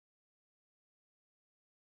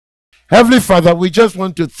Heavenly Father, we just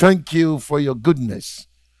want to thank you for your goodness.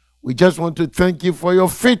 We just want to thank you for your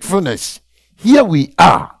faithfulness. Here we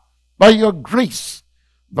are, by your grace,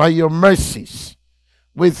 by your mercies.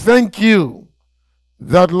 We thank you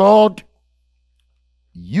that, Lord,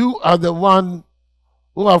 you are the one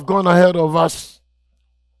who have gone ahead of us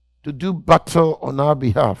to do battle on our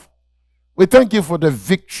behalf. We thank you for the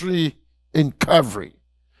victory in Calvary.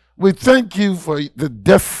 We thank you for the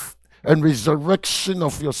death and resurrection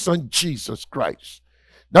of your Son, Jesus Christ,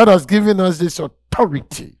 that has given us this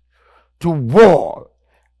authority to war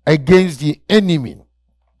against the enemy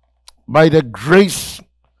by the grace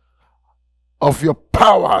of your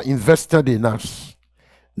power invested in us.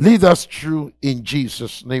 Lead us through, in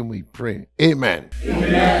Jesus' name we pray. Amen.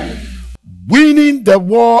 Amen. Winning the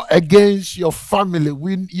war against your family.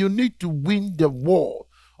 You need to win the war.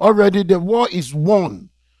 Already the war is won,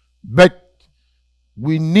 but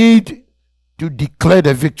we need to declare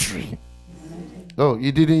the victory. Oh,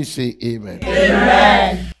 you didn't say amen.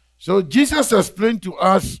 Amen. So Jesus explained to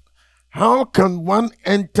us, how can one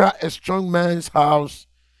enter a strong man's house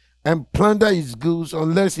and plunder his goods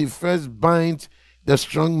unless he first binds the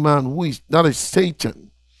strong man, that is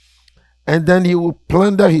Satan, and then he will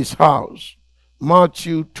plunder his house.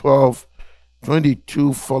 Matthew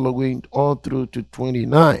 12:22 following all through to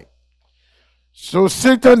 29. So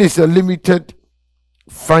Satan is a limited,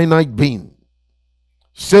 finite being.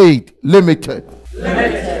 Say it, limited.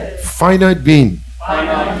 Limited. Finite being.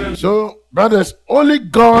 Finite being. So, brothers, only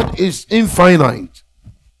God is infinite.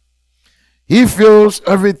 He fills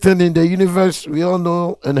everything in the universe, we all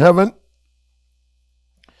know, in heaven.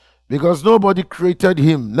 Because nobody created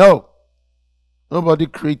him. No. Nobody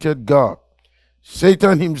created God.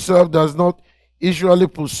 Satan himself does not usually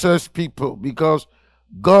possess people because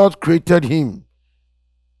God created him.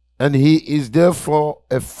 And he is therefore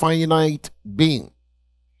a finite being.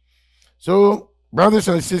 So, brothers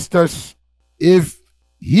and sisters, if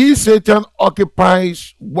Satan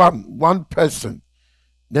occupies one person,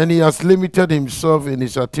 then he has limited himself in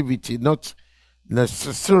his activity, not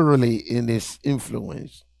necessarily in his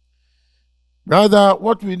influence. Rather,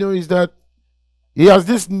 what we know is that he has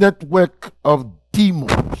this network of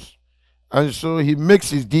demons. And so he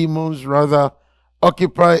makes his demons rather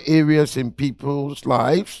occupy areas in people's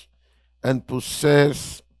lives and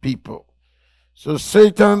possess people. So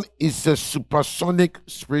Satan is a supersonic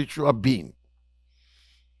spiritual being.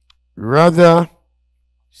 Rather,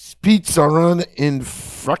 speeds around in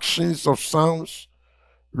fractions of sounds,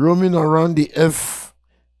 roaming around the earth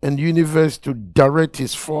and universe to direct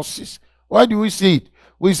his forces. Why do we see it?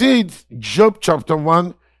 We see it in Job chapter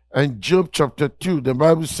 1 and Job chapter 2. The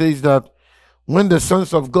Bible says that when the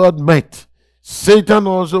sons of God met, Satan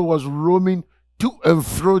also was roaming to and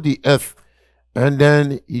fro the earth. And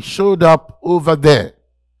then he showed up over there.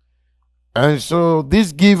 And so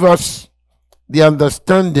this gives us the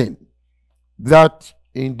understanding that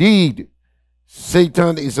indeed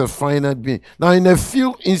Satan is a finite being. Now, in a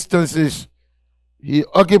few instances, he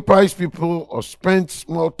occupies people or spends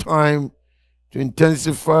more time to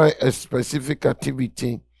intensify a specific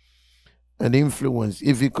activity and influence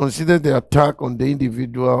if you consider the attack on the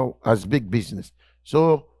individual as big business.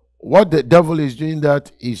 So what the devil is doing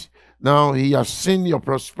that is, now he has seen your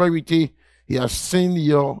prosperity, he has seen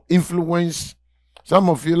your influence. Some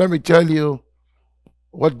of you, let me tell you,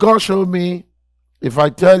 what God showed me, if I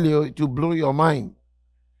tell you, it will blow your mind.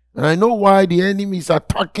 And I know why the enemy is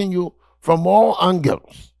attacking you from all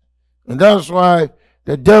angles. And that's why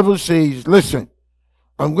the devil says, listen,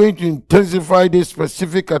 I'm going to intensify this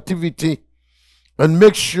specific activity and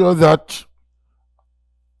make sure that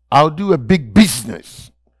I'll do a big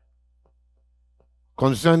business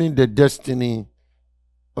concerning the destiny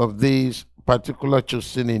of these particular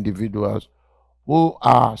chosen individuals who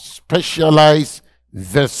are specialized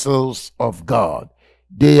vessels of God.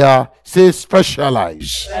 They are, say,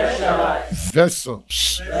 specialized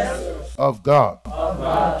vessels of God.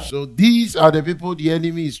 So these are the people the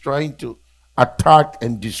enemy is trying to attack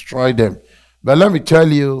and destroy them. But let me tell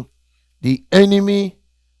you, the enemy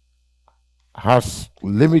has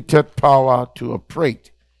limited power to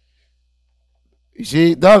operate. You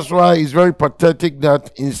see, that's why it's very pathetic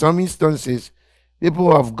that in some instances,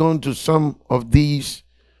 people have gone to some of these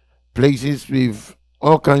places with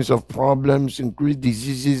all kinds of problems, including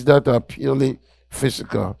diseases that are purely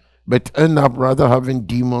physical, but end up rather having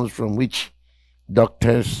demons from which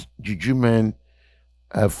doctors, juju men,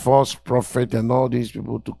 false prophet, and all these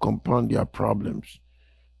people to compound their problems.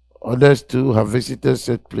 Others too have visited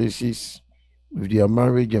such places with their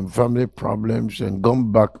marriage and family problems and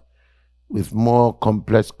gone back with more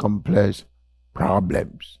complex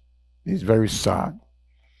problems. It's very sad.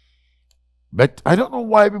 But I don't know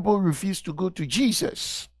why people refuse to go to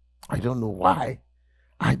Jesus. I don't know why.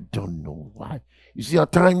 I don't know why. You see,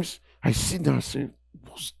 at times I sit there and say,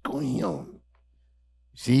 what's going on?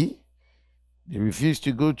 See? They refuse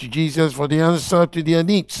to go to Jesus for the answer to their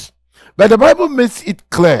needs. But the Bible makes it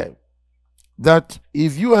clear that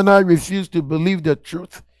if you and I refuse to believe the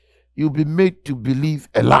truth, you'll be made to believe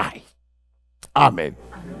a lie. Amen.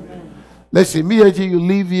 Amen. Let's immediately you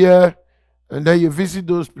leave here and then you visit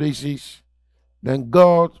those places, then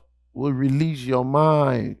God will release your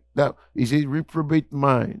mind. That is a reprobate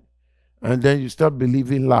mind. And then you start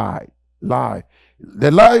believing lie.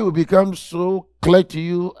 The lie will become so clear to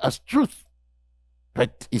you as truth.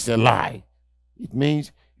 But it's a lie. It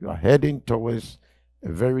means you are heading towards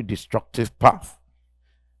a very destructive path.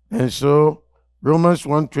 And so Romans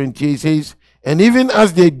 1:28 says, and even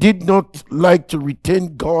as they did not like to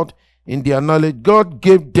retain God in their knowledge, God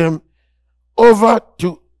gave them over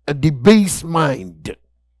to a debased mind.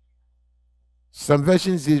 Some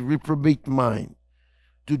versions say reprobate mind,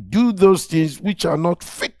 to do those things which are not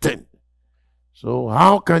fitting. So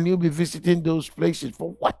how can you be visiting those places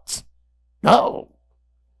for what? No.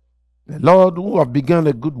 The Lord who have begun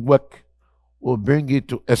a good work will bring it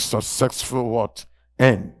to a successful what?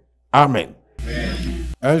 End. Amen. Amen.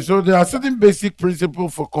 And so there are certain basic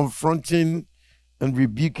principles for confronting and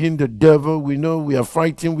rebuking the devil. We know we are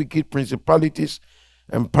fighting wicked principalities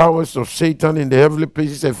and powers of Satan in the heavenly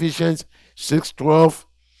places. Ephesians 6:12.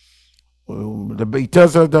 It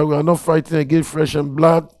tells us that we are not fighting against flesh and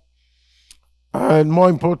blood. And more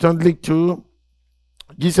importantly too,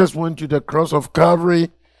 Jesus went to the cross of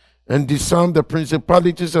Calvary and disarmed the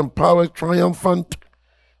principalities and powers, triumph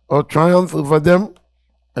over them,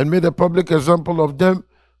 and made a public example of them.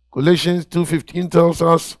 Galatians 2:15 tells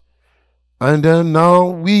us. And then now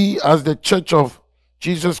we, as the church of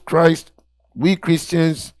Jesus Christ, we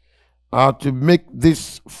Christians are to make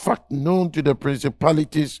this fact known to the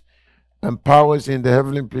principalities and powers in the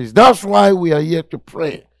heavenly place. That's why we are here to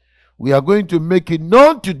pray. We are going to make it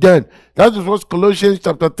known to them. That is what Colossians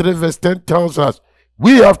chapter 3 verse 10 tells us.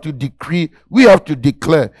 We have to decree, we have to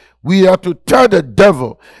declare, we have to tell the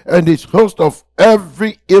devil and his host of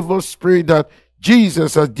every evil spirit that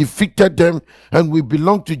Jesus has defeated them and we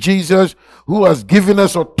belong to Jesus, who has given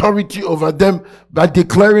us authority over them by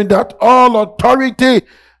declaring that all authority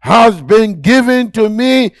has been given to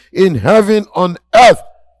me in heaven on earth.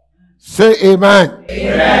 Say amen.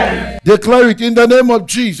 Amen. Declare it in the name of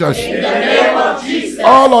Jesus. In the name of Jesus.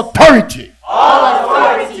 All authority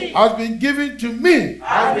has been given to me.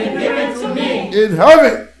 In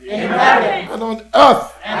heaven. And on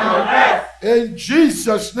earth. In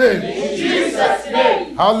Jesus' name.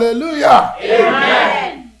 Hallelujah.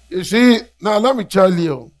 Amen. You see, now let me tell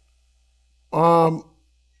you. The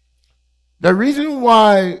reason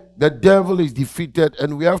why the devil is defeated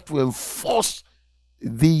and we have to enforce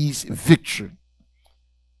this victory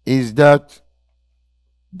is that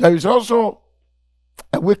there is also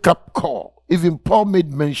a wake-up call. Even Paul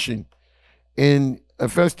made mention in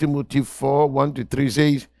 1 Timothy 4:1-3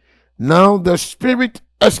 says, now the Spirit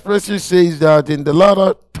expressly says that in the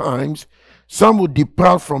latter times some will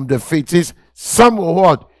depart from the faith. Says, some will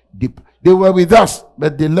what? They were with us,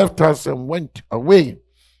 but they left us and went away.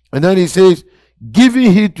 And then he says,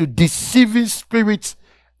 giving heed to deceiving spirits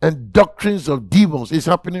and doctrines of demons. It's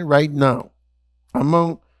happening right now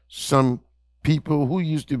among some people who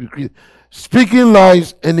used to be Christians, speaking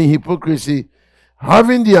lies and in hypocrisy,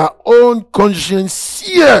 having their own conscience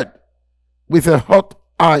seared with a hot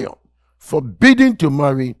iron, forbidding to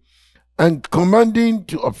marry, and commanding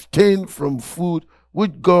to abstain from food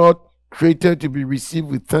which God created to be received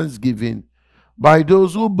with thanksgiving by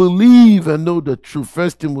those who believe and know the truth. 1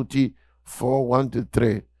 Timothy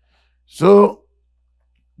 4:1-3. So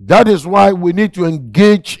that is why we need to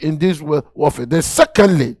engage in this warfare. Then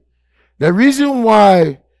secondly, the reason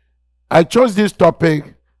why I chose this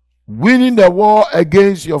topic, winning the war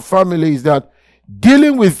against your family, is that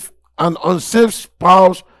dealing with an unsafe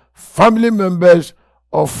spouse, family members,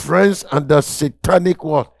 or friends under satanic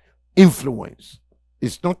what? Influence.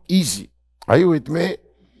 It's not easy. Are you with me?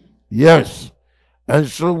 Yes. And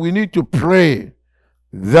so we need to pray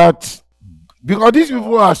that, because these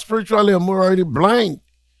people are spiritually and morally blind.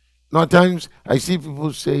 Now, times I see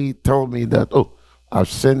people tell me that, oh, I've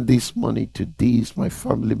sent this money to these, my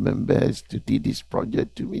family members, to do this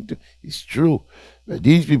project to me. It's true. But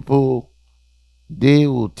these people, they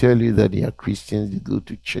will tell you that they are Christians, they go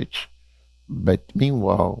to church. But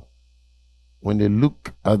meanwhile, when they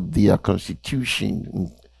look at their constitution,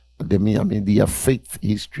 their faith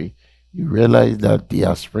history, you realize that they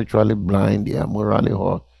are spiritually blind, they are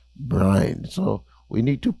morally blind. So we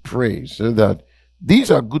need to pray so that these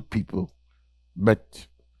are good people, but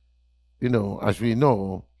as we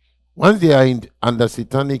know, once they are under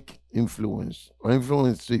satanic influence or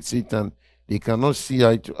influence with Satan, they cannot see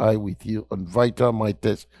eye to eye with you on vital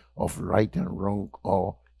matters of right and wrong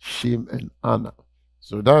or shame and honor.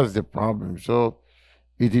 So that's the problem. So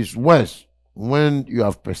it is worse when you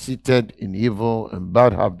have persisted in evil and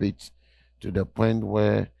bad habits to the point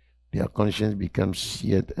where their conscience becomes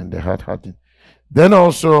seared and the heart hardened. Then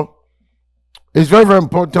also, it's very, very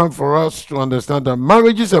important for us to understand that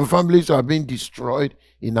marriages and families are being destroyed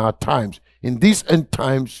in our times. In these end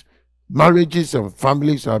times, marriages and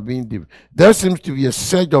families are being there seems to be a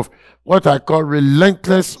surge of what I call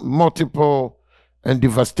relentless, multiple, and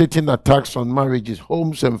devastating attacks on marriages,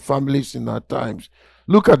 homes, and families in our times.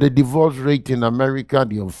 Look at the divorce rate in America,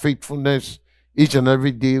 the unfaithfulness. Each and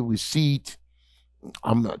every day we see it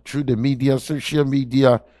through the media, social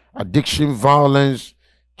media, addiction, violence,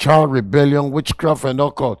 child rebellion, witchcraft, and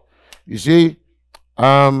occult. You see,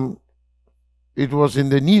 it was in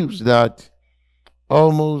the news that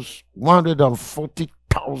almost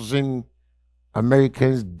 140,000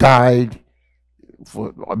 Americans died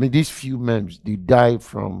these few men, they died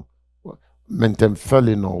from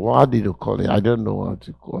methamphetamine, or what did you call it? I don't know how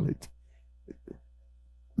to call it.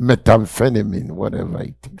 Methamphetamine, whatever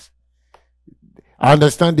it is. I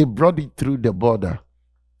understand they brought it through the border,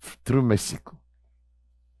 through Mexico.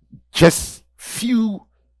 Just few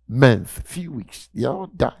months, few weeks, they all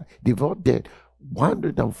died. They've all dead.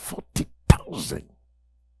 140,000.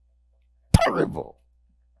 Terrible.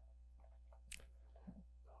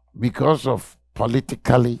 Because of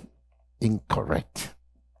politically incorrect.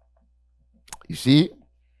 You see?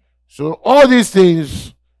 So all these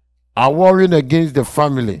things are warring against the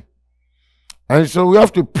family. And so we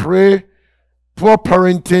have to pray. Poor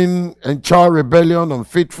parenting and child rebellion,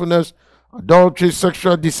 unfaithfulness, adultery,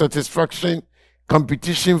 sexual dissatisfaction,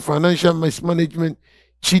 competition, financial mismanagement,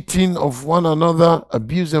 cheating of one another,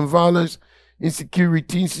 abuse and violence,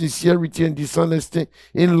 insecurity, insincerity and dishonesty,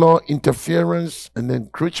 in-law interference and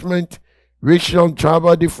encroachment, racial and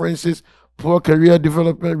tribal differences, poor career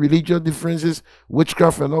development, religious differences,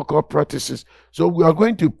 witchcraft and occult practices. So we are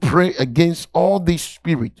going to pray against all these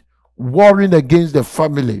spirits warring against the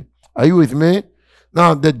family. Are you with me?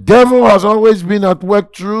 Now, the devil has always been at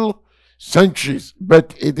work through centuries,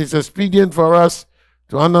 but it is expedient for us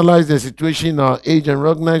to analyze the situation in our age and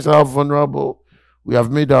recognize how vulnerable we have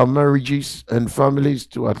made our marriages and families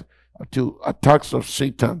to attacks of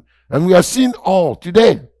Satan. And we are seeing all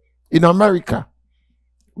today in America.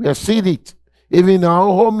 We are seeing it even in our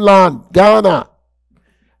homeland, Ghana.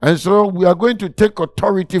 And so we are going to take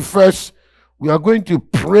authority first. We are going to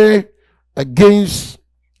pray against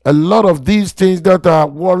a lot of these things that are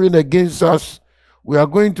warring against us. We are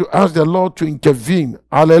going to ask the Lord to intervene.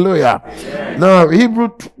 Hallelujah. Amen. Now,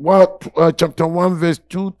 Hebrews chapter 1, verse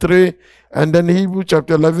 2, 3, and then Hebrews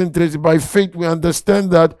chapter 11, 3. By faith we understand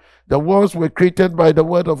that the worlds were created by the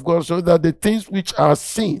word of God, so that the things which are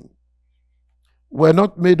seen were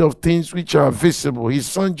not made of things which are visible. His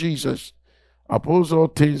son Jesus upholds all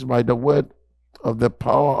things by the word of the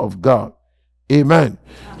power of God. Amen.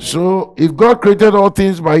 So if God created all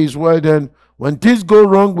things by his word, then when things go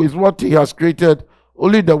wrong with what he has created,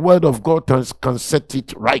 only the word of God can set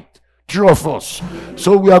it right. True of us.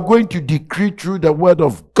 So we are going to decree through the word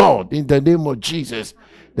of God in the name of Jesus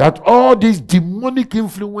that all these demonic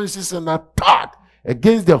influences and attack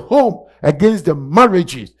against the home, against the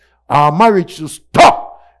marriages, our marriage to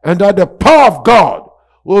stop, and that the power of God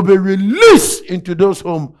will be released into those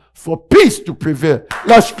homes for peace to prevail.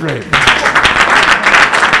 Let's pray.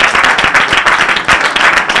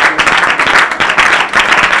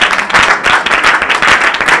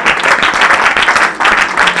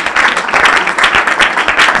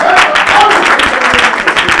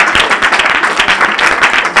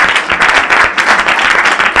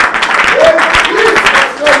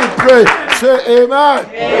 Say amen.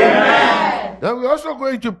 Amen. Then we're also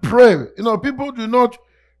going to pray. People do not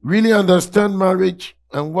really understand marriage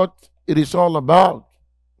and what it is all about.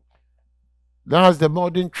 That's the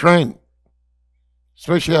modern trend,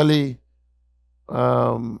 especially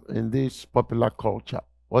in this popular culture.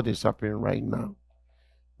 What is happening right now?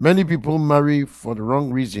 Many people marry for the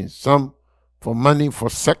wrong reasons. Some for money, for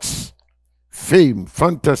sex, fame,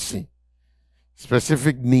 fantasy,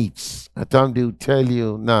 specific needs. At times they will tell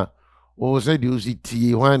you, nah,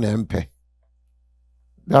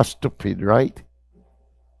 that's stupid, right?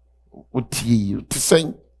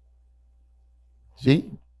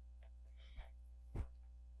 See?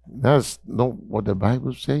 That's not what the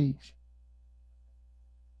Bible says.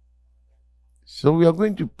 So we are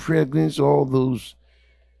going to pray against all those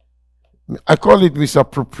I call it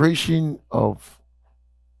misappropriation of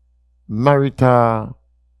marital,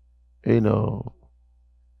 you know,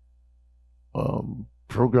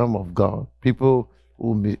 program of God. People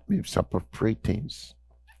who misappropriate things,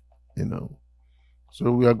 you know.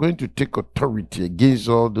 So we are going to take authority against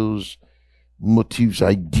all those motives,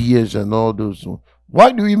 ideas, and all those.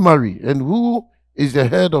 Why do we marry? And who is the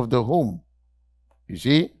head of the home? You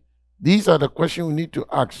see, these are the questions we need to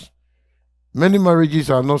ask. Many marriages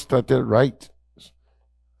are not started right.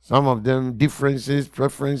 Some of them, differences,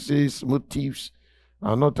 preferences, motives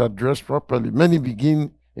are not addressed properly. Many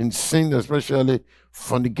begin in sin, especially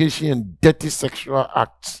fornication and dirty sexual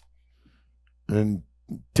acts, and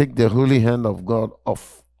take the holy hand of God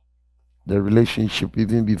off the relationship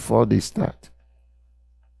even before they start.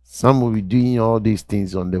 Some will be doing all these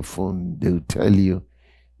things on the phone. They will tell you,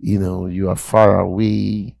 you know, you are far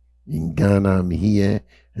away in Ghana, I'm here,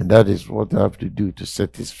 and that is what I have to do to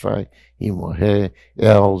satisfy him or her,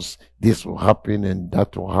 else this will happen and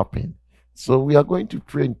that will happen. So we are going to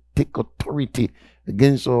pray and take authority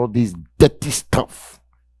against all this dirty stuff.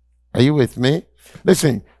 Are you with me?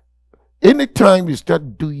 Listen, anytime you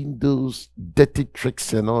start doing those dirty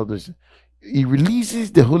tricks and all this, it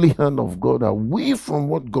releases the holy hand of God away from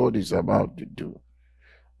what God is about to do.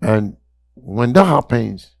 And when that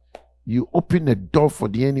happens, you open a door for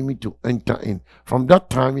the enemy to enter in. From that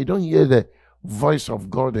time, you don't hear the voice of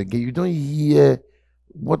God again. You don't hear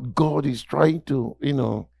what God is trying to, you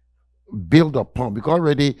know, build upon, because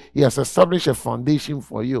already he has established a foundation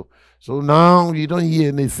for you. So now you don't hear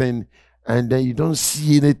anything, and then you don't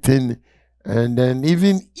see anything, and then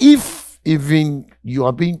even if you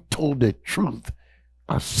are being told the truth,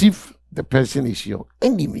 as if the person is your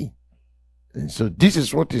enemy. And so this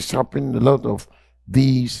is what is happening in a lot of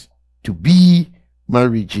these to be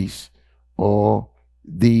marriages, or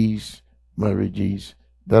these marriages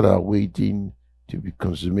that are waiting to be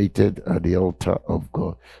consummated at the altar of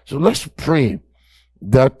God. So let's pray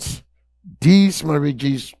that these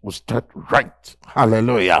marriages will start right.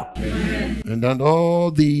 Hallelujah. Amen. And that all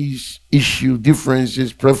these issues,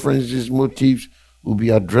 differences, preferences, motives will be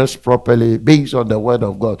addressed properly based on the word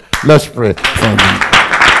of God. Let's pray. Amen.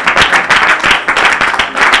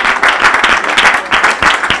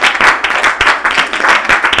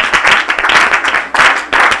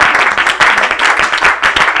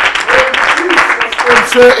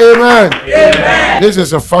 Say amen. Amen. This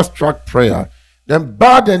is a fast track prayer. Then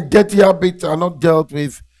bad and dirty habits are not dealt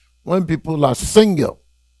with when people are single,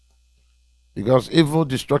 because evil,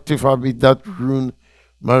 destructive habits that ruin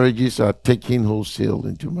marriages are taken wholesale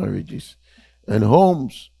into marriages and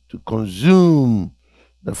homes to consume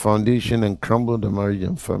the foundation and crumble the marriage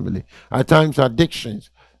and family. At times, addictions.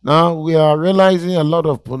 Now we are realizing a lot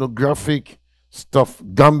of pornographic stuff,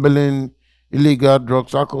 gambling, illegal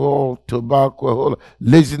drugs, alcohol, tobacco,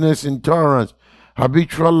 laziness, intolerance,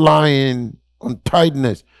 habitual lying,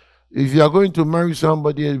 untidiness. If you are going to marry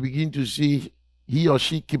somebody and begin to see he or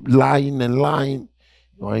she keep lying and lying,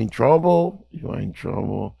 you are in trouble, you are in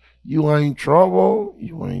trouble, you are in trouble,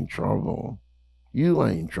 you are in trouble, you are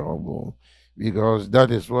in trouble, because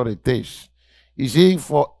that is what it is. You see,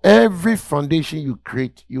 for every foundation you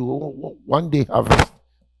create, you will one day harvest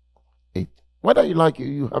it. Whether you like it,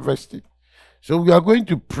 you harvest it. So we are going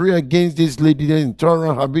to pray against this laziness,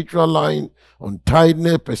 intolerance, habitual lying,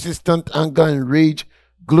 untidiness, persistent anger and rage,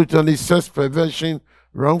 gluttony, sex perversion,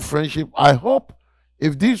 wrong friendship. I hope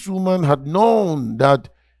if this woman had known that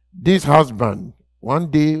this husband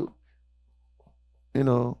one day, you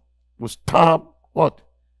know, was stabbed, what?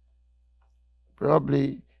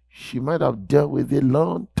 Probably she might have dealt with it a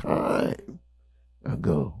long time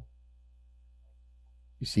ago.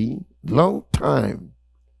 You see, long time.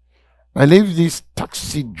 And if this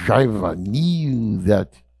taxi driver knew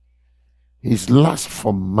that his lust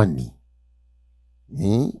for money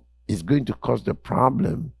is going to cause the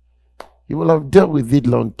problem, he will have dealt with it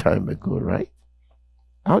long time ago, right?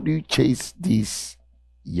 How do you chase these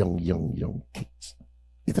young kids?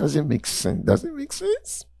 It doesn't make sense. Does it make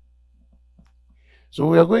sense? So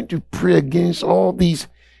we are going to pray against all these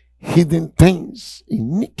hidden things. It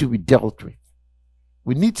need to be dealt with.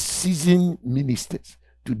 We need seasoned ministers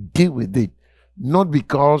to deal with it, not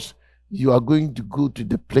because you are going to go to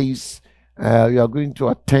the place, you are going to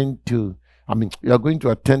attend to, you are going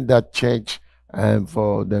to attend that church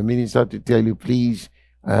for the minister to tell you, please,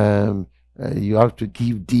 you have to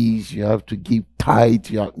give this, you have to give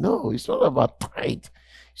tithe. No, it's not about tithe.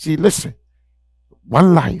 See, listen,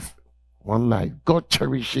 one life. God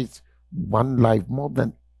cherishes one life more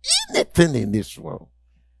than anything in this world.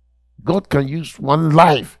 God can use one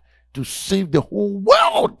life to save the whole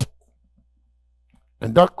world.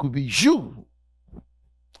 And that could be you.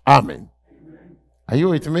 Amen. Are you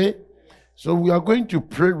with me? So we are going to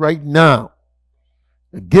pray right now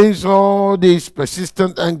against all this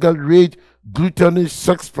persistent anger, rage, gluttony,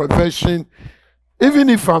 sex perversion. Even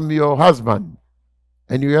if I'm your husband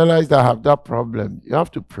and you realize that I have that problem, you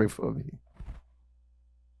have to pray for me.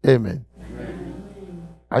 Amen.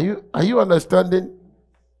 Are you understanding?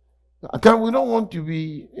 We don't want to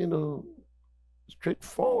be,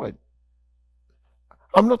 straightforward.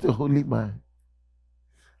 I'm not a holy man.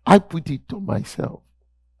 I put it to myself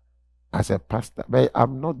as a pastor, but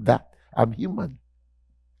I'm not that. I'm human.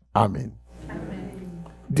 Amen.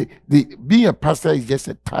 Amen. Being a pastor is just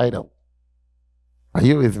a title. Are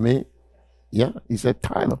you with me? Yeah, it's a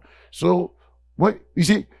title. So, you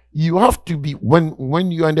see, you have to be,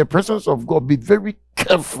 when you are in the presence of God, be very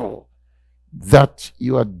careful that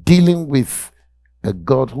you are dealing with a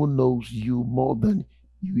God who knows you more than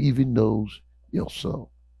you even knows yourself.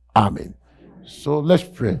 Amen. So let's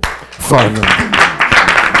pray. Father,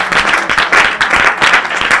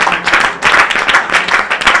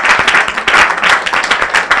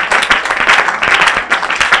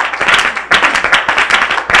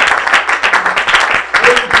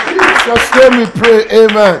 just let me pray.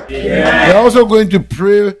 Amen. We're also going to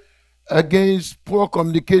pray against poor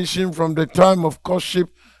communication from the time of courtship.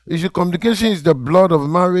 You see, communication is the blood of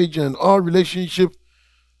marriage, and all relationship,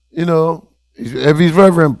 it's very,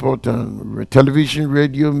 very important. Television,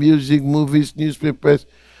 radio, music, movies, newspapers,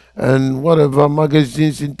 and whatever,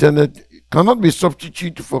 magazines, internet, cannot be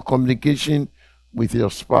substituted for communication with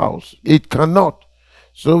your spouse. It cannot.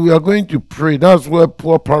 So we are going to pray. That's where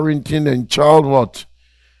poor parenting and child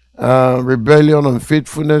rebellion,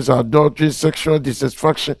 unfaithfulness, adultery, sexual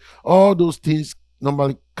dissatisfaction, all those things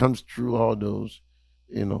normally comes through all those,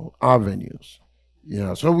 avenues.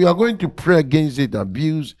 Yeah, so we are going to pray against it: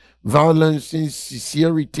 abuse, violence,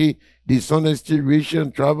 insincerity, dishonesty,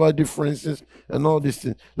 racial, tribal differences, and all these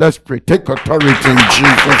things. Let's pray. Take authority in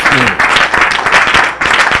Jesus' name.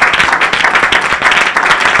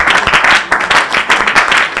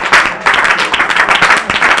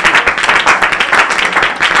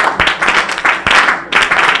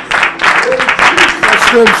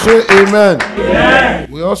 Say amen. Yeah.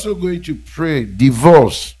 We're also going to pray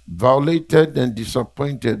divorce, violated and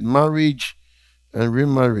disappointed marriage and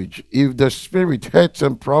remarriage. If the spirit, hurts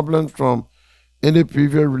and problems from any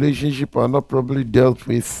previous relationship are not properly dealt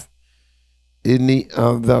with, any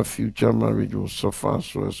other future marriage will suffer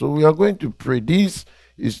as well. So we are going to pray. These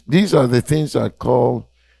are the things I call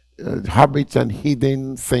habits and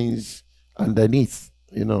hidden things underneath.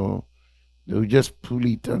 They'll just pull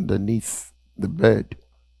it underneath the bed.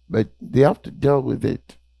 But they have to deal with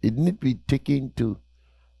it. It need to be taken to,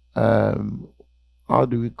 how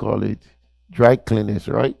do we call it? Dry cleaners,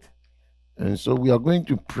 right? And so we are going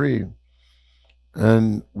to pray,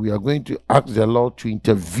 and we are going to ask the Lord to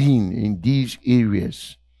intervene in these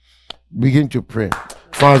areas. Begin to pray.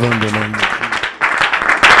 Father, in the name of Jesus.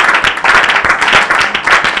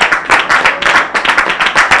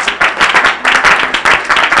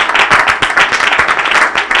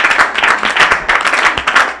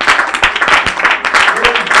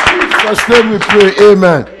 Let me pray.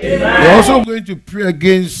 Amen. Amen. We're also going to pray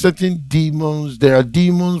against certain demons. There are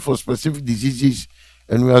demons for specific diseases,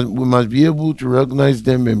 and we must be able to recognize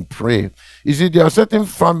them and pray. You see, there are certain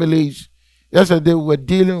families. Yesterday we were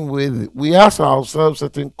dealing with, we ask ourselves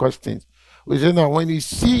certain questions. We say, now, when you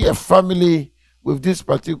see a family with this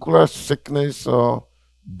particular sickness or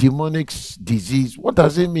demonic disease, what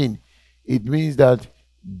does it mean? It means that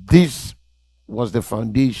this was the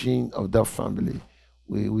foundation of that family.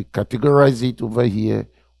 We categorize it over here,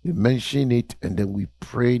 we mention it, and then we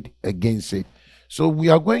prayed against it. So we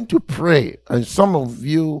are going to pray, and some of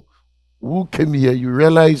you who came here, you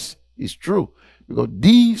realize it's true. Because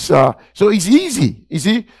these are, so it's easy. You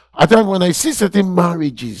see, I think when I see certain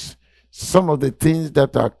marriages, some of the things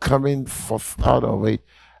that are coming forth out of it,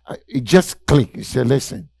 it just clicks. You say,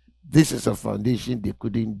 listen, this is a foundation they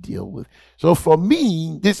couldn't deal with. So for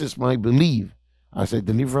me, this is my belief as a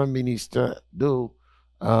deliverance minister, though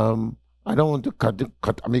I don't want to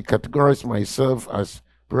categorize myself as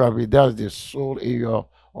probably that's the sole area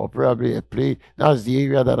or probably a play. That's the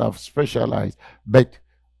area that I've specialized. But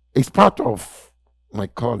it's part of my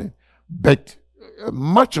calling. But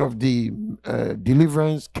much of the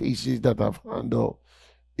deliverance cases that I've handled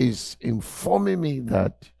is informing me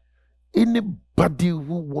that anybody who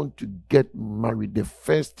wants to get married, the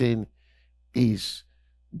first thing is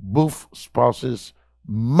both spouses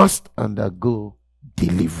must undergo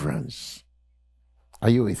deliverance. Are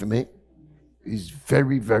you with me? It's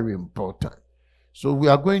very, very important. So we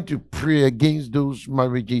are going to pray against those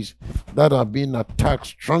marriages that are being attacked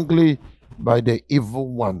strongly by the evil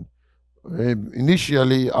one.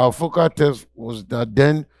 Initially, our focal test was that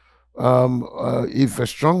then if a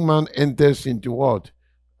strong man enters into what?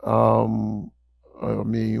 What?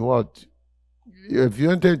 If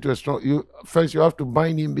you enter into a strong, first you have to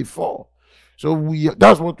bind him before. So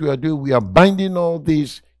that's what we are doing. We are binding all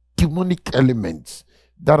these demonic elements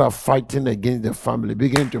that are fighting against the family.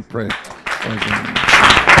 Begin to pray. Amen.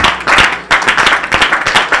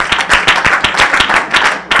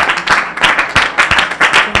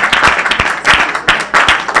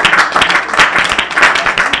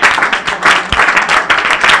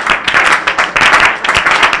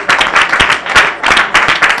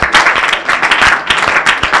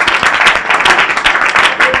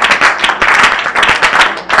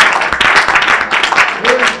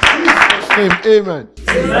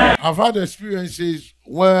 Amen. I've had experiences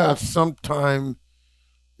where at some time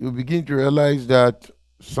you begin to realize that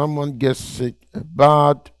someone gets sick, a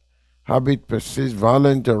bad habit persists,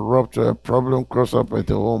 violence erupts, a problem crops up at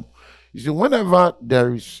the home. You see, whenever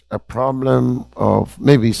there is a problem of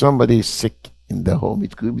maybe somebody is sick in the home,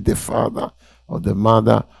 it could be the father or the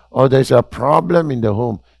mother, or there's a problem in the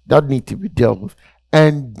home that needs to be dealt with,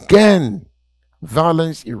 and then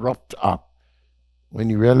violence erupts up. When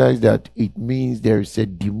you realize that, it means there is a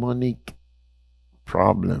demonic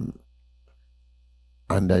problem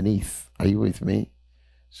underneath. Are you with me?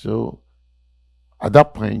 So at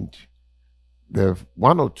that point, the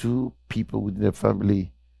one or two people within the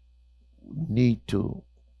family need to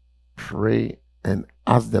pray and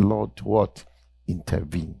ask the Lord to what?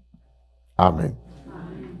 Intervene. Amen.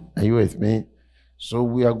 Amen. Are you with me? So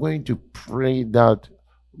we are going to pray that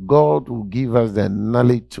God will give us the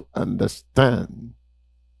knowledge to understand.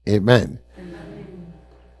 Amen. Amen.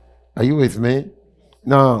 Are you with me?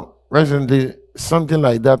 Now, recently, something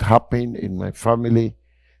like that happened in my family.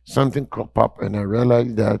 Something cropped up, and I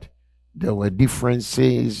realized that there were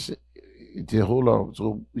differences. It's a whole lot.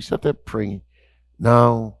 So we started praying.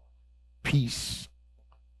 Now, peace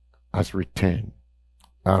has returned.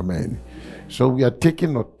 Amen. So we are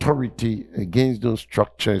taking authority against those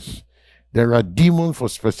structures. There are demons for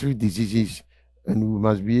specific diseases, and we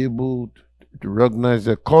must be able to recognize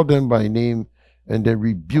them, call them by name, and then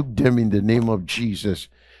rebuke them in the name of Jesus.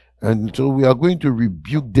 And so we are going to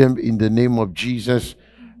rebuke them in the name of Jesus.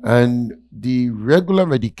 And the regular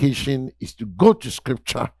medication is to go to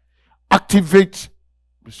Scripture, activate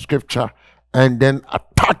Scripture, and then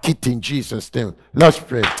attack it in Jesus' name. Let's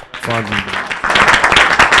pray. Father.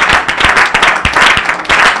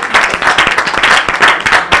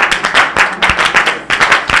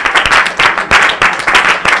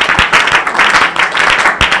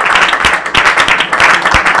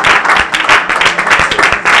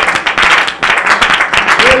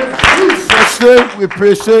 We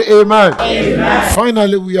pray, say amen. Amen.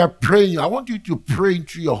 Finally, we are praying. I want you to pray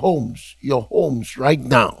into your homes right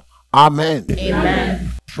now. Amen.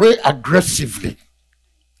 Amen. Pray aggressively.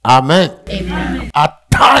 Amen. Amen.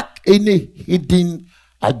 Attack any hidden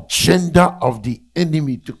agenda of the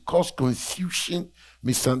enemy to cause confusion,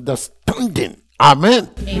 misunderstanding.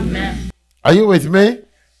 Amen. Amen. Are you with me?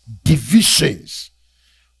 Divisions.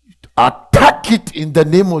 Attack it in the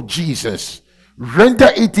name of Jesus. Render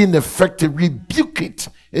it ineffective. Rebuke it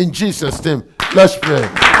in Jesus' name. Let's pray.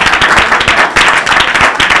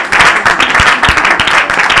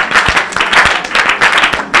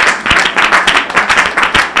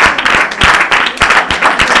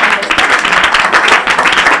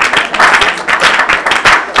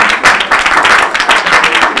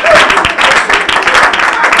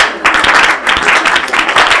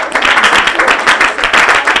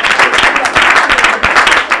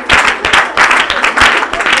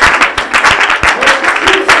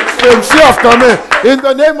 Say after me, in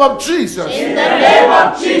the name of Jesus. In the name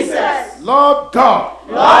of Jesus. Lord God.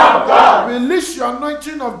 Lord God. Release your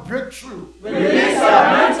anointing of breakthrough. Release your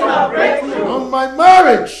anointing of breakthrough. On my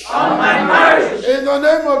marriage. On my marriage. In the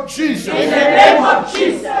name of Jesus. In the name of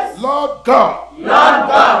Jesus. Lord God. Lord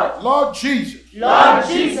God. Lord Jesus. Lord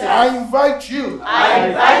Jesus. I invite you. I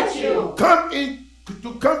invite you.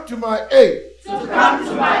 To come to my aid. To come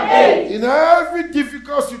to my aid. In every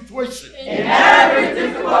difficult situation. In every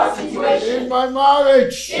difficult situation. In my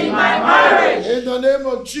marriage. In my marriage. In the name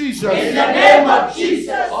of Jesus. In the name of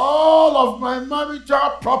Jesus. All of my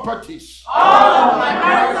marital properties. All of my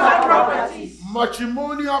marital properties.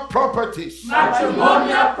 Matrimonial properties.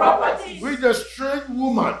 Matrimonial properties. With the strange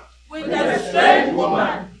woman. With the strange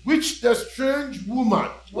woman. Which the strange woman.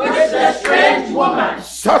 Which the strange woman.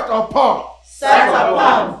 Set apart. set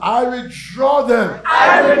upon. I withdraw them.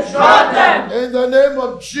 I withdraw them. In the name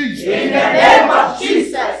of Jesus. In the name of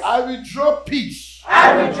Jesus. I withdraw peace.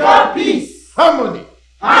 I withdraw peace. Harmony.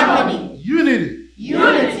 Harmony. Unity.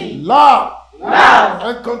 Unity. Love. Love.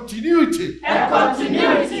 And continuity. And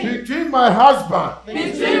continuity. Between my husband.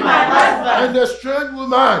 Between my husband. And the strange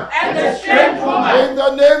woman. And the strange woman. In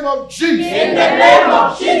the name of Jesus. In the name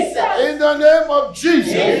of Jesus. In the name of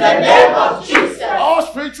Jesus. In the name of Jesus. All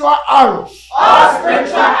spiritual arrows. All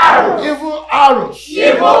spiritual arrows. Evil arrows.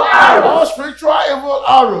 Evil All arrows. spiritual evil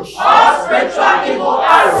arrows. All spiritual evil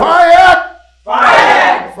arrows. Fired.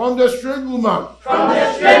 Fired. From the strange woman. From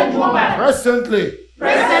the strange woman. Presently.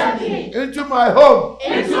 Presently. Into my home.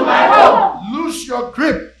 Into my home. Loose your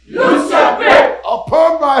grip. Loose your grip.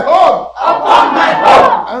 Upon my home. Upon my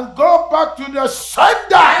home. And go back to the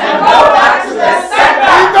sender. And go back to the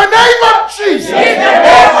center. In the name of Jesus. In the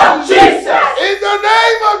name of Jesus. In the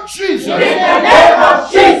name of Jesus. In the name of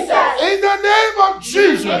Jesus. In the name of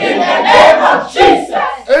Jesus. In the name of Jesus.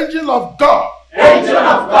 Angel of God. Angel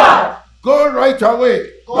of God. Go right away.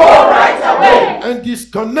 Go right away. And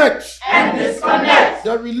disconnect. And disconnect.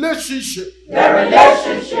 The relationship. The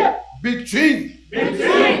relationship. Between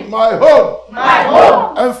My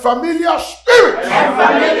home. And familiar spirits. And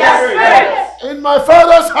familiar spirits. In my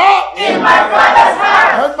father's house. In my father's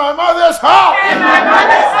house. And my mother's house. In my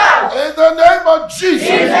mother's house. In the name of Jesus.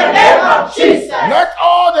 In the name of Jesus. Let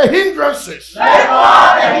all the hindrances. Let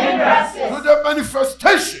all the hindrances. To the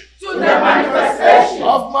manifestation. To the manifestation.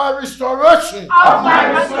 Of my restoration. Of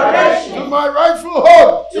my restoration. To my rightful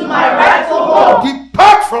home. To my rightful home.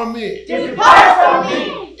 Depart from me. Depart from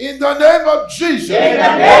me. In the name of Jesus. In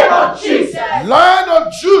the name of Jesus. Lion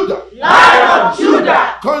of Judah. Lion of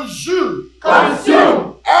Judah. Consume.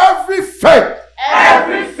 Consume. Every faith.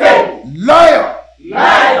 Every faith. Lion.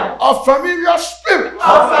 Lion. Of familiar spirit.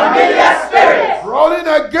 Of familiar spirit. Rolling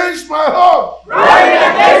against my home. Rolling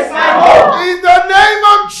against my home. In the name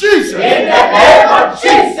of Jesus. In the name of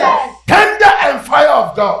Jesus. Thunder and fire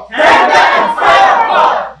of God. Thunder and fire of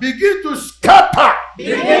God. Begin to scatter.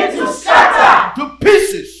 Begin to scatter. To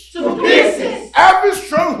pieces. To pieces. Every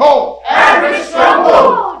stronghold. Every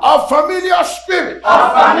stronghold. Of familiar spirit.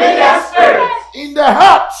 Of familiar spirit. In the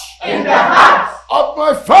hearts. In the hearts. Of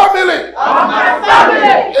my family. Of my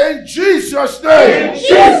family. In Jesus' name. In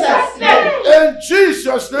Jesus' name. In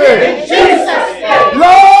Jesus' name. In Jesus' name.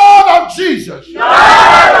 Blood of Jesus.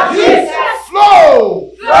 Blood of Jesus.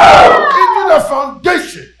 Flow. Flow. Into the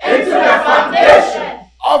foundation. Into the foundation.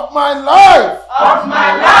 Of my life. Of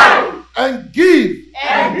my life. And give.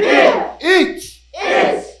 And give.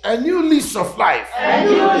 It. A new lease of life. A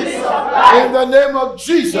new lease of life. In the name of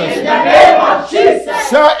Jesus. In the name of Jesus.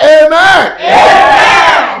 Say amen.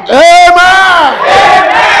 Amen. Amen.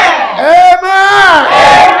 Amen. Amen.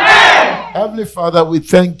 Amen. Heavenly Father, we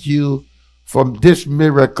thank you for this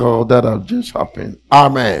miracle that has just happened.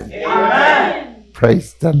 Amen. Amen.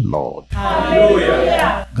 Praise the Lord.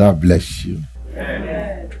 Hallelujah. God bless you.